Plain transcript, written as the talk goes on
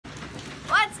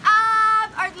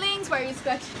why are you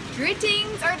scratching?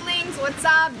 Greetings, Earthlings. What's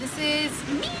up? This is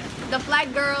me, the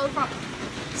flag girl from...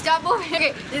 Stop over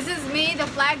here. Okay, this is me, the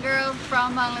flag girl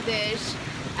from Bangladesh,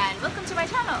 and welcome to my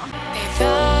channel.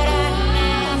 Thought I'd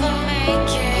never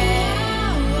make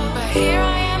it, but here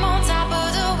I am on top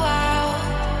of the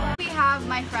world. We have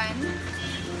my friend.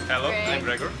 Hello, Greg, I'm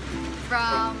Gregor.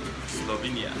 From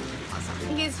Slovenia.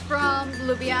 He's from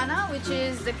Ljubljana, which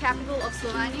is the capital of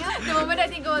Slovenia. The moment I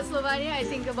think about Slovenia, I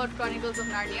think about Chronicles of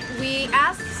Narnia. We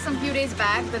asked some few days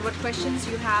back that what questions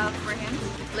you have for him.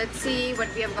 Let's see what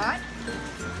we have got.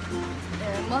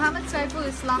 Mohammed Saiful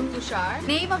Islam Tushar.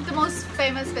 Name of the most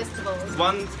famous festival.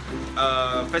 One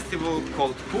festival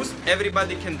called Pust.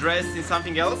 Everybody can dress in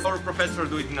something else. Our professor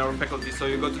do it in our faculty. So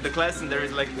you go to the class and there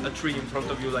is like a tree in front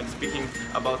of you, like speaking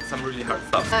about some really hard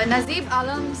stuff. Nazib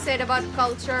Alam said about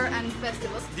culture and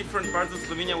festivals. Different parts of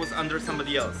Slovenia was under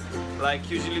somebody else. Like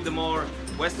usually the more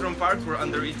western parts were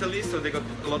under Italy, so they got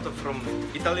a lot of from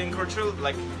Italian culture.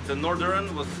 Like the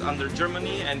northern was under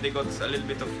Germany, and they got a little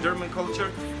bit of German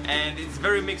culture. And it's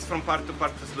very mixed from part to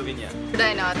part of Slovenia. Did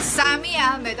I not? Sami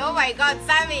Ahmed. Oh my God,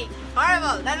 Sami!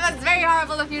 Horrible. That was very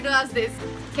horrible of you to ask this.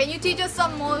 Can you teach us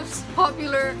some most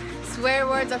popular swear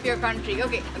words of your country?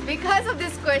 Okay, because of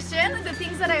this question, the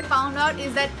things that I found out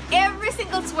is that every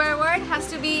single swear word has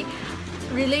to be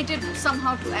related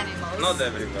somehow to animals. Not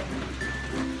everyone.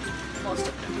 Most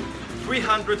of them.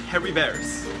 300 hairy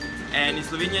bears. And in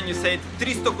Slovenian you say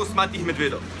 300 kosmatih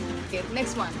medvedov. Okay,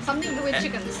 next one. Something to do with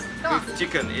chickens. Come on. With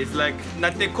chicken is like na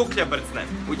te koklja brcnem,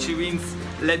 which means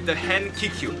let the hen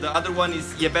kick you. The other one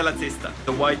is jebela cesta,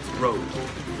 the white road.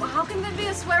 Well, how can that be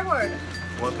a swear word?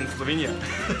 Welcome to Slovenia.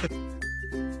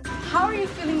 How are you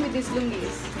feeling with these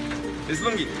lungis? This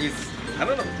lungi is, I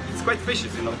don't know, it's quite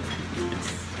spacious, you know. It's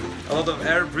a lot of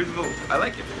air, breathable. I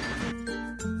like it.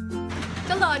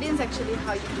 Tell the audience actually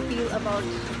how you feel about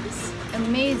this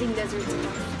amazing desert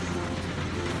spot.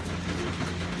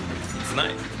 It's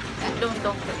nice. And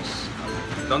don't finish.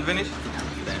 Don't finish? No,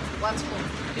 then one spoon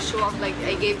to show off like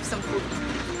I gave some food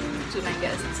to my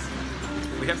guests.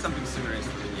 We have something similar in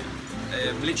Slovenia.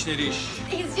 Mlečni riž.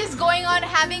 He's just going on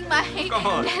having my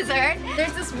dessert.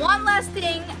 There's this one last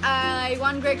thing I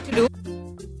want Greg to do.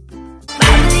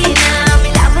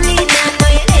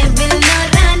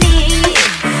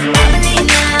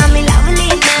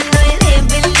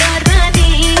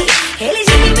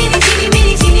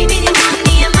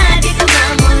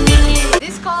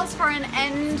 This calls for an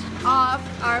end of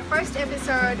our first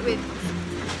episode with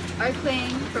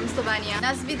Earthling from Slovenia.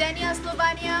 Nas videnia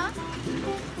Slovenia.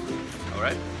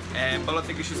 Alright. And balo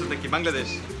teken shusto teken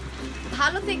Bangladesh.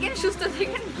 Bhalo teken shusto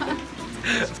teken.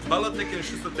 Balo teken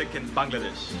shusto teken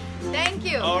Bangladesh. Thank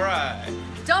you. Alright.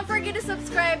 Don't forget to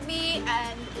subscribe me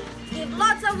and give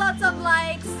lots of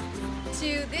likes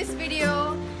to this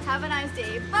video. Have a nice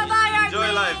day. Bye bye, Enjoy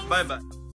Earthlings. life. Bye bye.